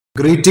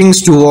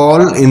Greetings to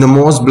all in the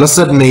most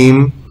blessed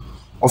name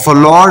of our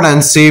Lord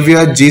and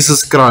Savior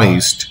Jesus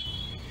Christ.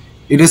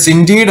 It is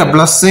indeed a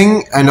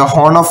blessing and a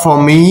honor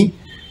for me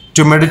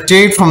to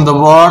meditate from the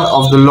word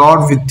of the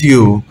Lord with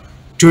you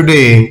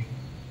today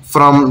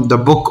from the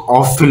book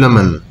of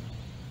Philemon.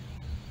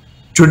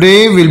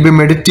 Today we'll be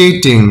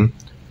meditating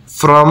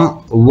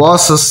from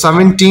verses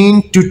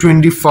 17 to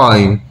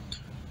 25,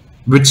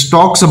 which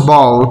talks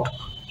about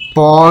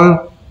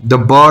Paul, the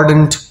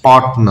burdened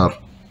partner.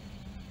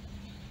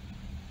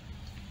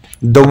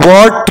 The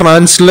word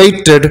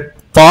translated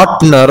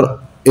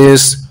partner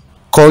is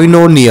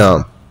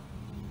koinonia,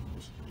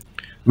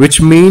 which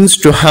means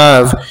to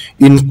have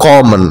in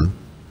common.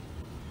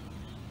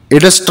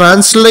 It is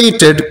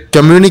translated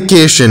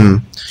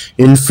communication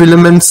in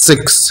Philemon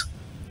 6,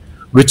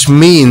 which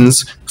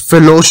means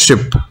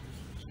fellowship.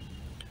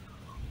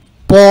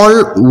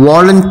 Paul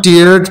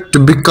volunteered to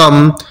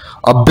become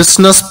a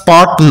business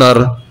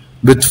partner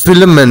with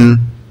Philemon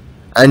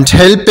and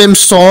help him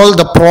solve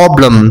the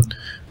problem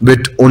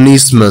with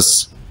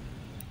Onesimus.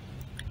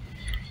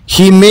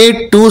 He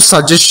made two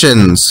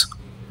suggestions: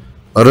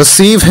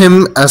 receive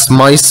him as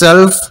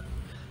myself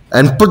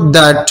and put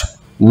that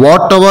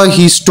whatever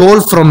he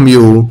stole from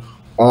you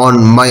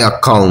on my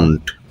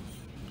account.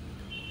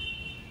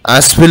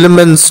 As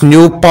Philemon's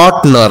new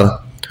partner,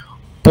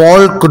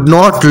 Paul could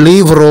not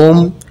leave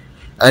Rome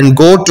and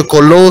go to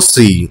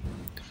Colossae,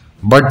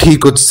 but he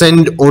could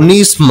send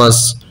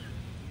Onesimus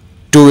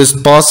to his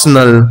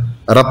personal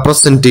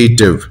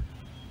representative.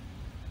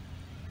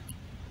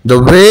 The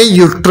way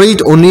you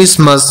treat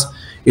Onesimus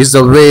is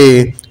the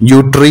way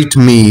you treat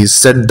me,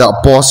 said the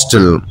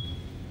apostle.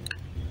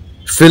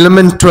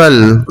 Philemon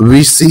 12,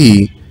 we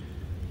see,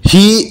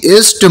 he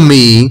is to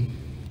me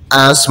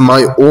as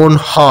my own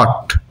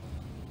heart.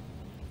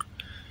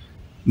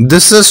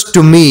 This is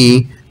to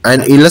me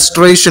an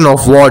illustration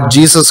of what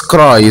Jesus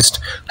Christ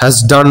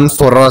has done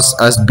for us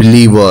as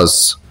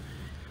believers.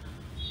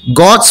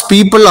 God's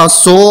people are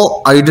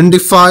so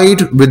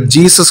identified with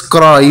Jesus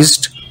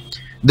Christ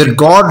that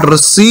God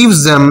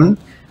receives them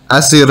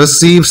as He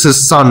receives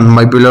His Son,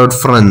 my beloved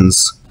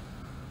friends.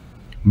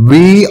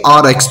 We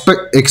are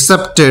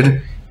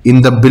accepted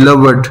in the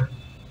Beloved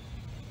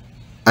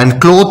and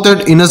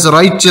clothed in His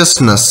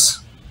righteousness.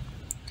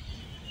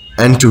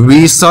 And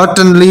we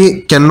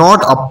certainly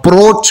cannot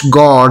approach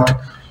God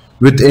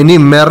with any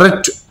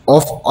merit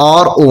of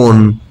our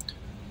own,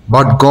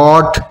 but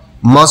God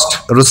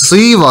must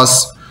receive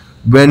us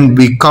when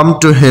we come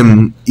to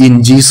Him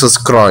in Jesus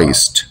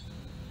Christ.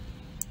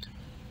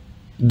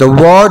 The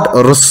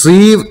word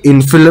receive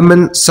in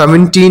Philemon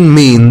 17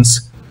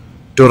 means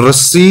to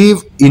receive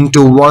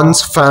into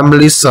one's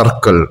family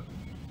circle.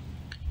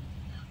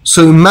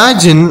 So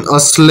imagine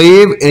a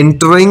slave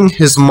entering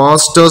his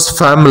master's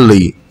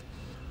family,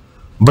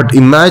 but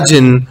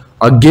imagine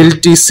a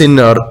guilty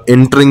sinner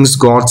entering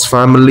God's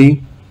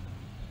family.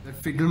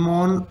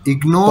 Philemon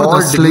ignored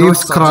the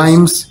slave's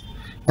crimes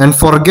and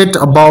forget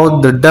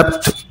about the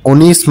debt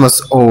Onesimus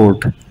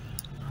owed.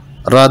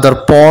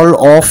 Rather, Paul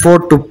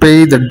offered to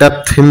pay the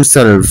debt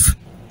himself.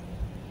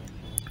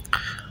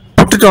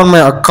 Put it on my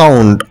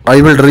account,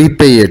 I will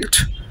repay it.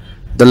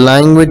 The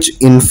language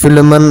in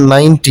Philemon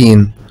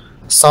 19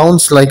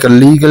 sounds like a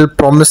legal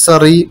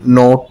promissory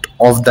note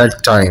of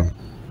that time.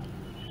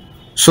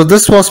 So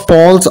this was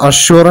Paul's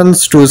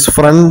assurance to his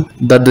friend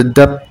that the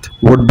debt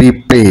would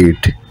be paid.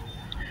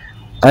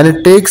 And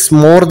it takes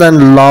more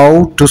than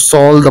love to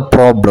solve the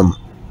problem.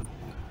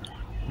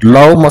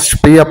 Love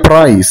must pay a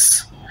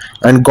price.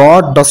 And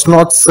God does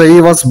not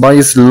save us by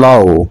His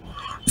love,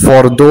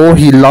 for though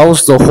He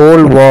loves the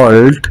whole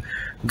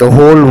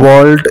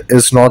world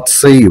is not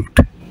saved.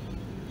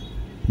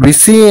 We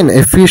see in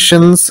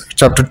Ephesians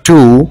chapter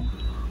 2,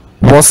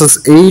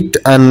 verses 8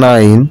 and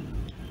 9,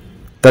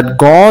 that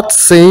God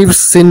saves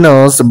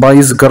sinners by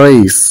His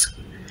grace,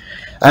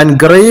 and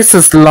grace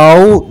is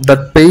love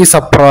that pays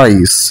a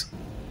price.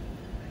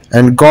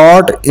 And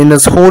God in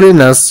His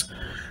holiness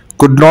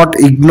could not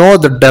ignore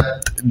the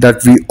debt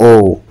that we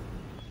owe.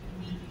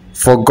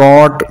 For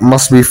God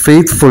must be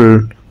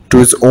faithful to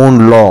His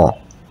own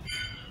law.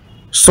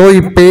 So He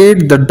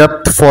paid the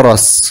debt for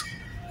us.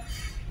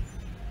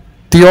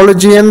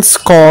 Theologians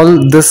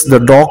call this the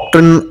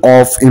doctrine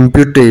of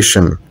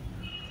imputation.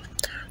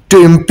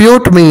 To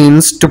impute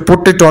means to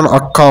put it on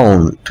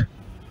account.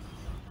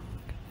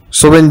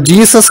 So when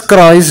Jesus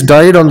Christ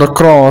died on the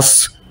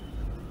cross,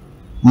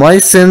 my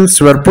sins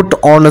were put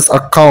on His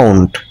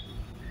account,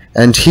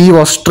 and He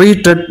was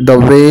treated the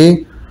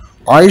way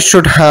I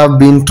should have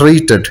been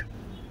treated.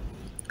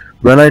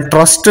 When I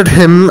trusted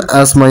Him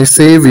as my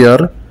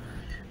Savior,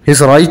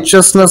 His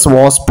righteousness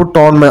was put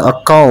on my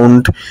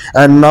account,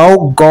 and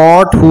now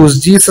God, who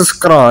is Jesus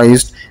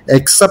Christ,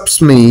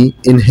 accepts me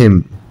in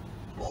Him.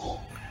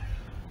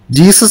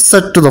 Jesus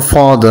said to the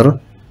Father,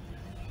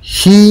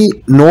 He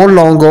no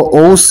longer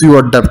owes you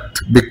a debt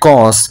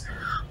because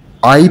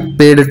I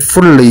paid it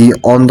fully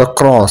on the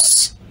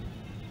cross.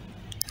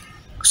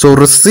 So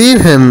receive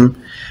Him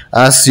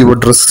as you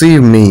would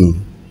receive me.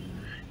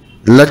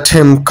 let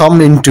him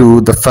come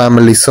into the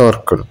family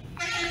circle.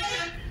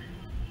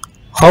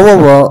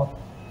 However,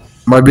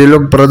 my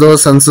beloved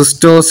brothers and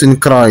sisters in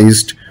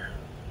Christ,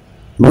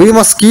 we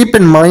must keep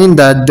in mind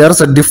that there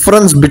is a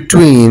difference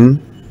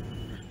between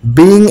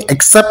being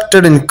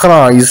accepted in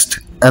Christ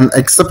and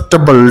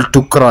acceptable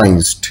to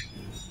Christ.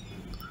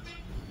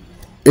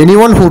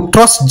 Anyone who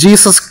trusts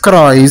Jesus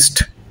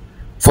Christ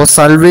for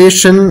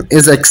salvation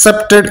is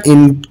accepted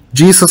in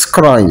Jesus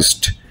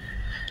Christ,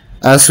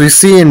 as we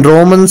see in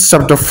Romans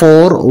chapter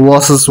 4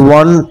 verses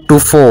 1 to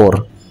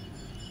 4.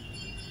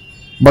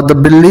 But the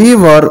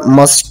believer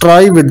must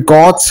strive with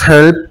God's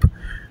help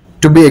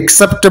to be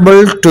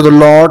acceptable to the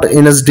Lord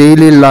in his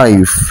daily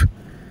life,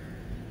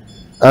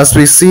 as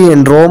we see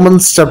in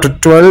Romans chapter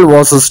 12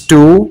 verses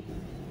 2,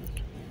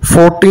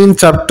 14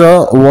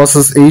 chapter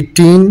verses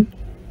 18,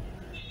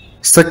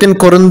 2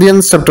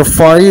 Corinthians chapter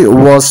 5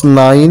 verse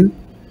 9,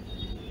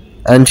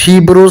 and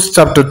Hebrews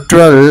chapter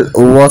 12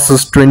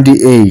 verses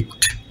 28.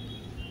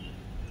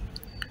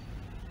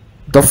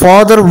 The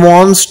Father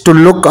wants to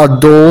look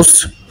at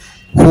those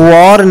who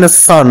are in His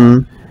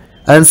Son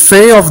and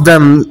say of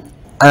them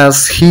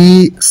as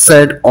He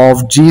said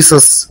of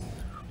Jesus,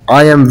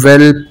 I am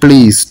well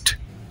pleased.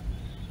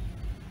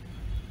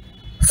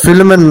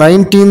 Philemon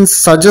 19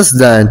 suggests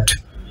that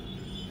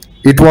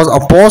it was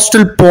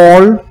Apostle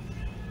Paul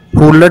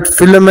who led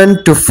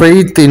Philemon to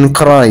faith in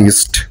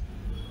Christ.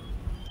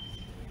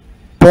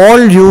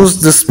 Paul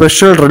used this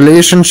special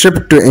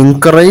relationship to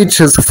encourage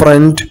his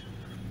friend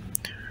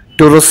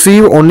to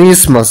receive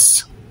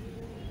Onesimus.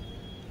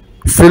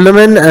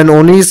 Philemon and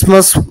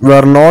Onesimus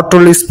were not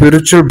only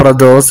spiritual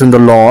brothers in the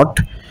Lord,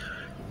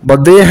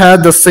 but they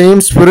had the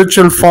same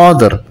spiritual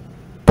father,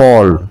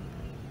 Paul.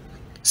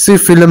 See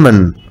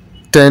Philemon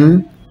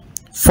 10,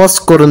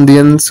 1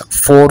 Corinthians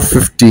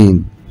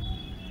 4:15.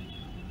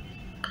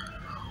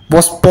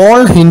 Was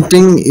Paul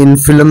hinting in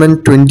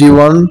Philemon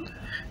 21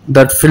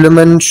 that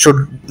Philemon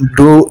should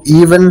do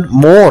even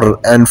more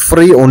and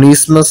free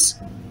Onesimus?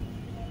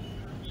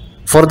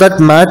 For that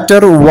matter,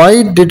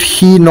 why did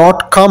he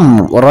not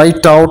come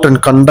right out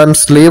and condemn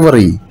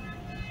slavery?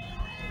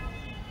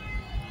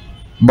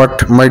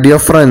 But my dear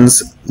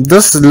friends,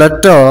 this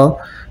letter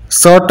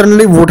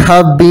certainly would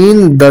have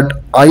been the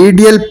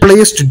ideal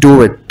place to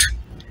do it.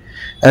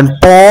 And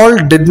Paul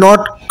did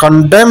not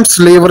condemn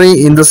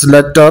slavery in this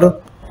letter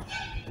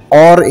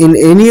or in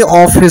any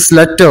of his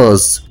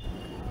letters,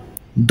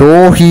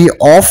 though he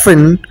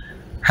often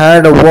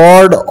had a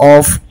word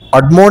of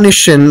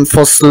admonition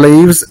for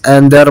slaves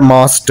and their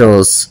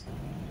masters.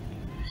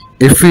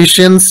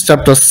 Ephesians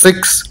chapter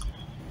 6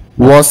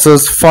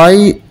 verses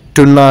 5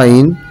 to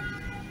 9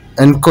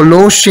 and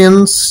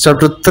Colossians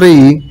chapter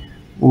 3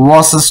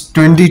 verses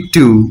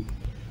 22.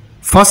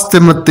 1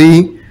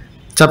 Timothy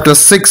chapter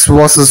 6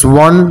 verses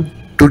 1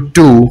 to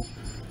 2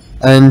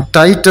 and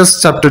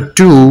Titus chapter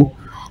 2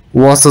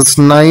 verses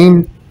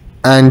 9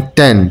 and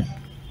 10.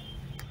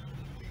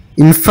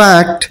 In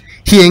fact,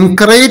 he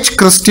encouraged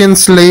Christian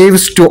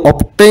slaves to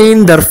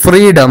obtain their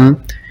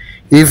freedom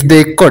if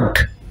they could,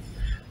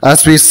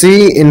 as we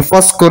see in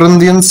 1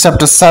 Corinthians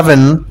chapter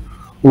 7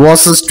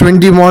 verses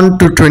 21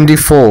 to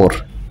 24.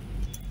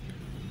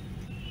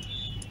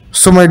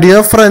 So my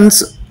dear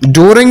friends,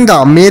 during the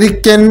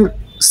American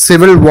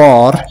Civil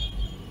War,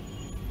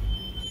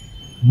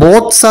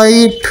 both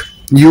sides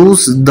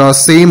used the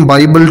same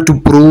Bible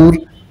to prove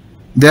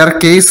their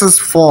cases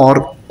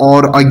for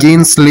or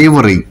against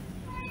slavery.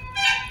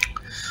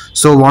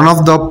 So one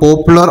of the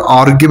popular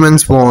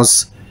arguments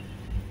was,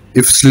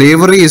 if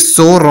slavery is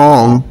so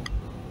wrong,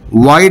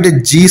 why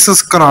did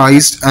Jesus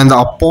Christ and the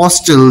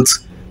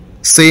apostles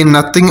say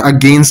nothing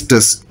against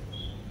it?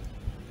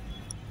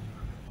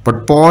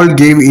 But Paul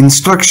gave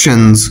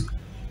instructions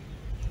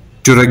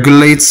to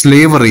regulate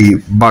slavery,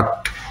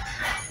 but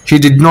he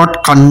did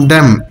not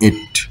condemn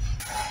it.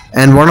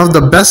 And one of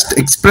the best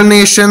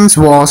explanations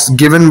was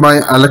given by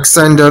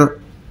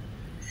Alexander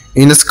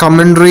in his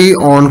commentary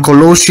on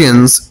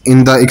Colossians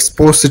in the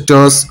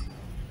Expositor's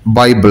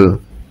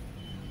Bible,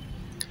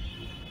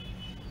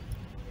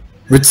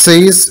 which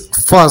says,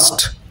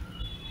 first,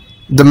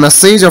 the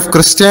message of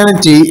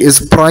Christianity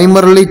is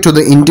primarily to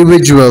the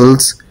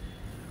individuals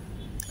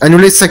and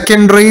only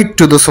secondary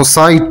to the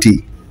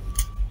society.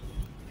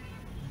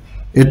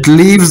 It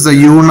leaves the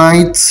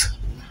unites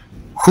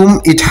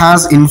whom it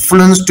has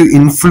influenced to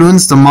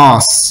influence the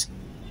mass.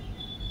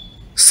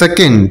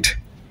 Second,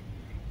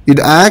 it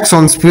acts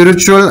on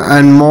spiritual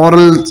and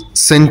moral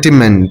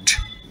sentiment,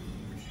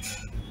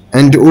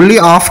 and only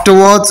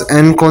afterwards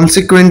and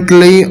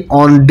consequently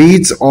on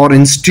deeds or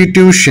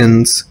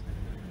institutions.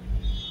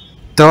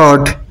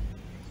 Third,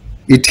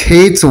 it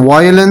hates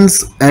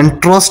violence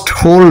and trusts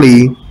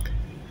wholly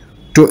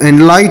to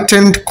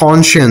enlightened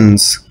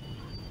conscience.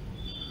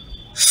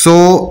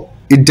 So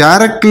it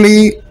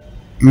directly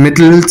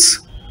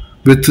meddles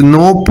with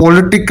no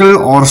political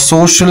or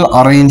social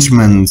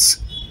arrangements,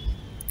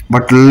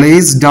 but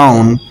lays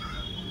down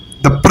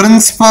the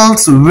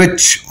principles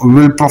which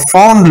will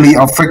profoundly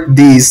affect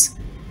these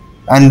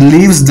and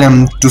leaves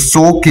them to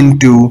soak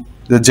into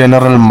the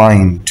general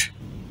mind.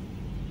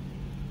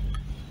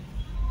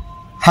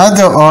 Had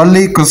the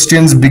early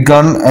Christians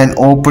begun an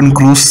open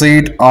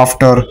crusade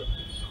after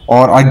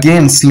or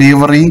against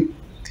slavery,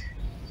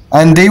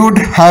 and they would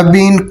have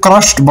been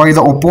crushed by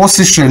the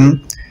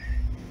opposition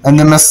and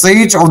the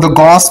message of the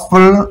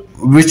gospel,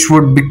 which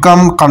would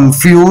become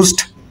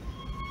confused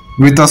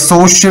with a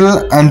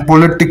social and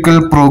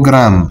political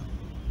program.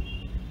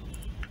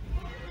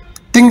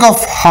 Think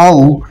of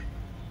how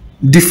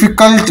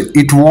difficult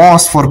it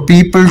was for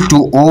people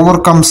to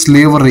overcome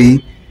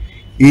slavery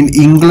in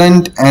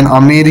England and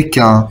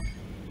America,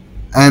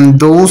 and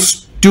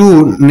those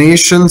two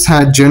nations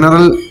had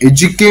general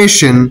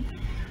education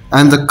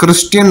and the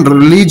Christian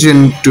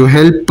religion to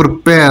help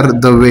prepare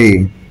the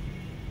way.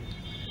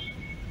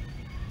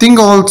 Think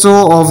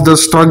also of the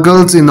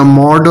struggles in the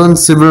modern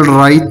civil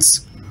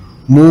rights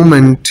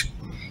movement,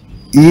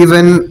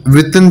 even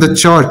within the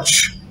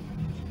church.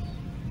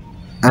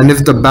 And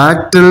if the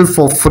battle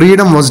for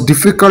freedom was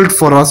difficult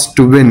for us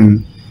to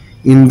win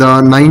in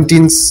the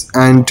 19th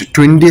and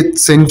 20th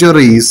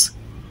centuries,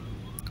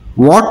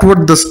 what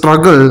would the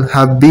struggle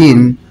have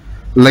been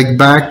like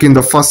back in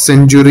the first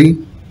century?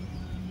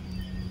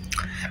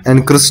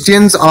 And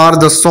Christians are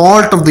the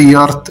salt of the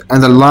earth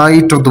and the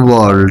light of the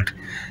world,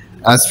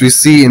 as we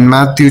see in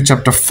Matthew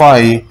chapter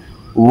 5,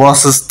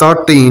 verses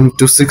 13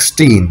 to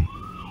 16.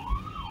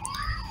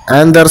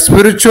 And their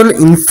spiritual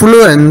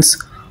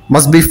influence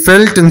must be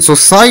felt in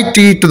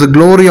society to the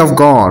glory of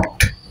God.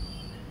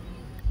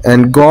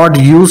 And God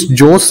used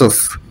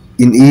Joseph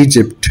in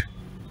Egypt,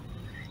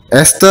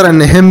 Esther and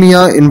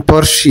Nehemiah in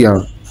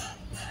Persia,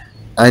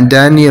 and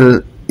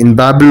Daniel in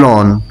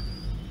Babylon,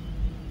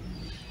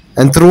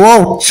 and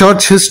throughout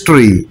church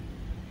history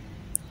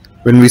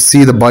when we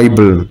see the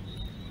Bible.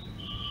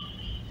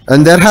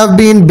 And there have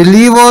been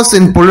believers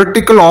in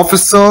political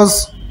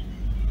officers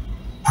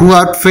who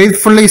had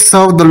faithfully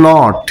served the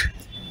Lord.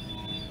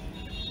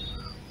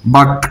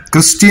 But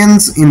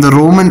Christians in the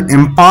Roman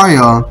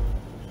Empire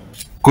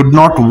could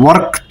not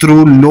work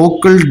through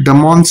local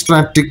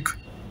demonstratic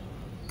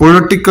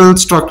political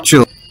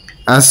structure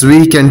as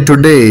we can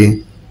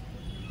today.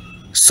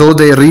 So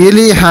they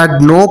really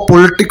had no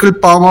political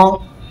power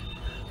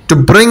to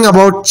bring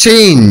about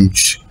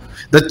change.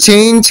 The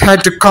change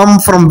had to come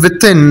from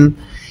within,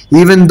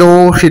 even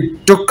though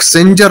it took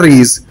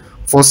centuries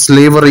for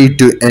slavery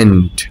to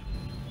end.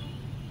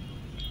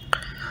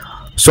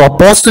 So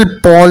Apostle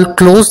Paul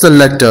closed the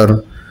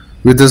letter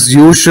with his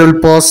usual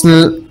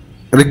personal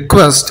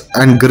request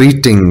and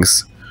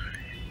greetings.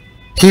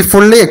 He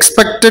fully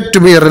expected to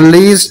be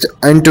released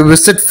and to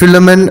visit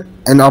Philemon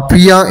and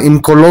appear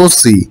in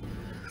Colossae.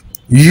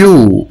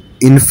 You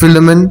in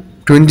Philemon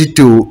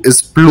 22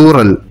 is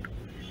plural.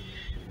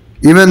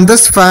 Even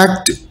this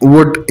fact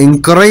would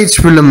encourage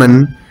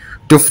Philemon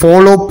to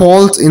follow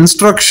Paul's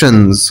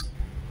instructions,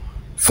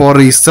 for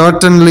he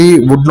certainly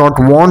would not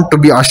want to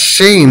be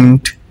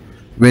ashamed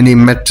when he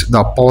met the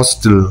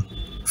apostle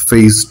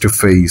face to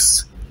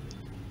face.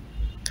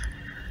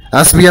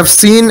 As we have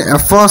seen,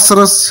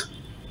 Ephesus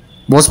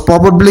was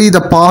probably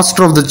the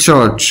pastor of the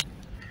church,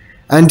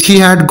 and he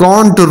had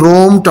gone to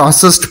Rome to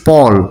assist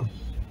Paul.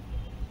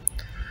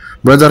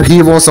 Whether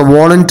he was a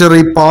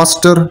voluntary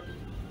pastor,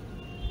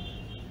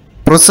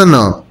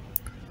 prisoner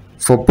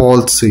for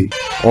Paul's sake,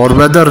 or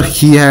whether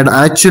he had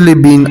actually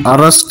been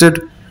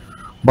arrested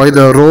by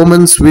the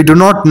Romans, we do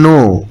not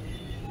know.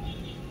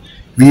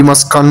 We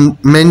must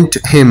commend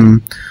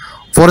him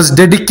for his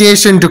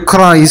dedication to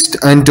Christ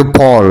and to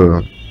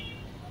Paul.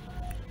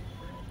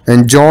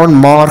 And John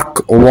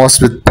Mark was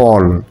with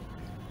Paul.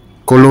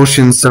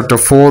 Colossians chapter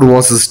 4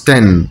 verses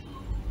 10.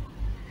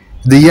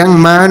 The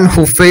young man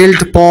who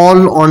failed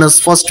Paul on his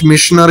first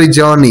missionary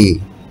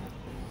journey,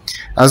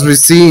 as we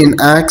see in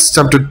Acts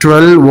chapter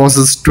 12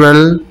 verses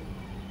 12,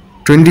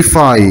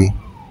 25,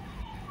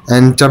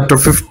 and chapter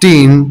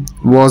 15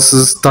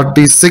 verses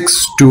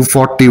 36 to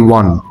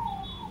 41.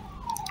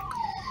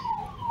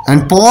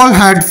 And Paul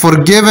had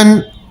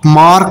forgiven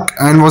Mark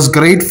and was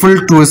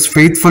grateful to his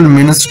faithful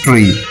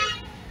ministry.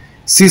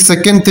 See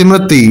 2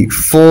 Timothy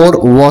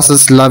 4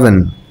 verses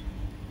 11.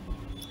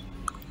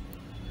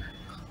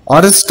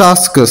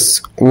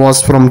 Aristarchus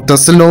was from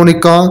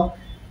Thessalonica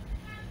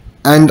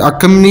and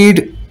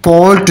accompanied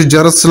Paul to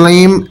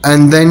Jerusalem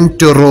and then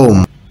to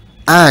Rome.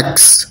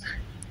 Acts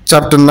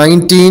chapter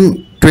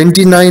 19,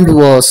 29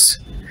 verse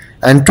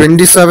and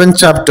 27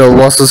 chapter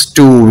verses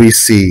 2 we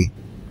see.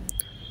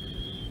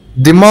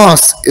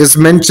 Demas is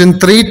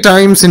mentioned 3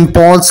 times in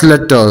Paul's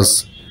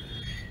letters.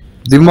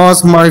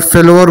 Demas, my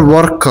fellow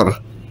worker,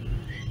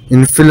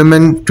 in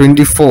Philemon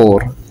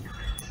 24.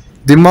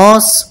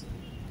 Demas,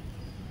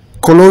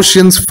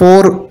 Colossians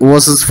 4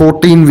 verses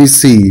 14 we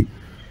see.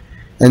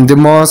 And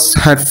Demas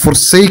had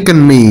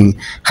forsaken me,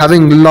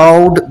 having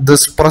loved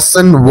this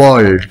present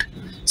world.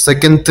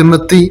 2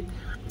 Timothy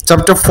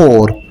chapter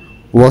 4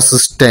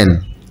 verses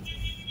 10.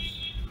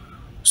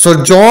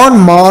 So John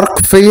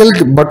Mark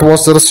failed but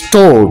was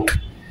restored,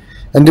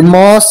 and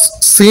Demas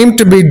seemed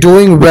to be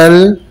doing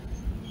well,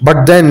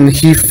 but then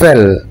he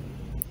fell.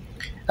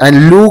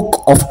 And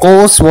Luke, of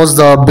course, was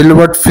the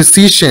beloved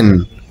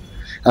physician,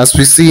 as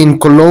we see in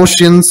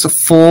Colossians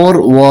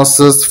 4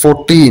 verses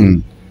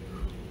 14,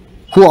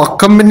 who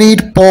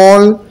accompanied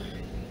Paul,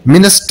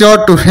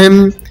 ministered to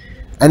him,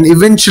 and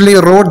eventually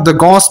wrote the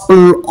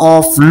Gospel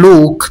of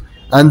Luke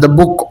and the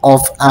book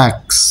of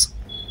Acts.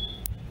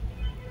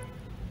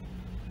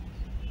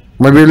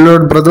 My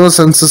beloved brothers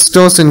and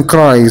sisters in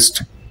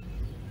Christ,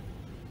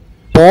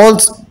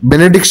 Paul's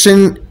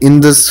benediction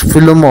in this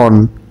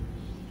Philemon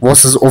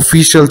was his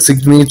official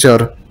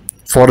signature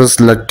for his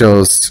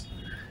letters.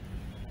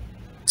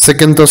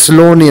 2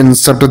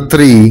 Thessalonians chapter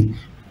 3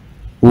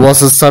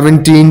 verses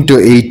 17 to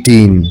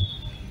 18.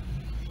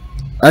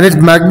 And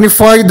it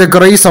magnified the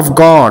grace of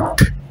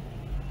God.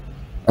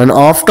 And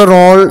after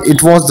all,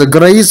 it was the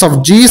grace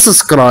of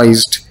Jesus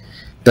Christ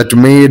that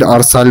made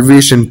our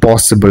salvation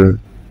possible.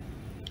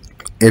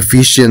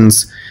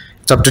 Ephesians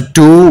chapter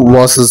 2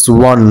 verses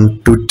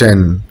 1 to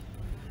 10.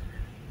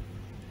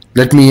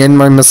 Let me end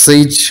my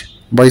message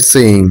by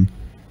saying,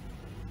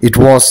 it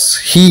was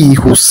he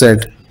who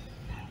said,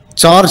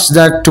 "Charge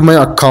that to my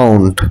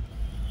account.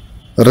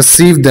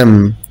 Receive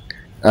them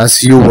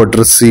as you would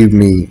receive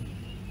me."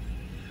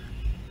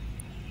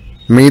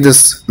 May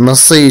this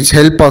message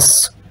help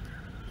us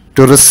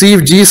to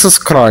receive Jesus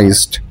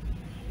Christ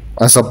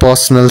as a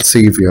personal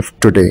Savior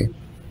today.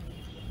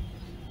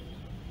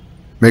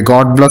 May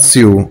God bless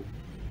you.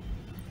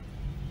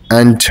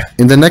 And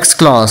in the next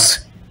class,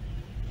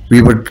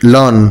 we would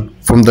learn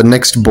from the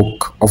next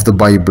book of the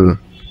Bible.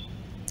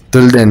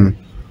 Till then,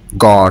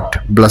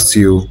 God bless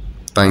you.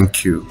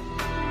 Thank you.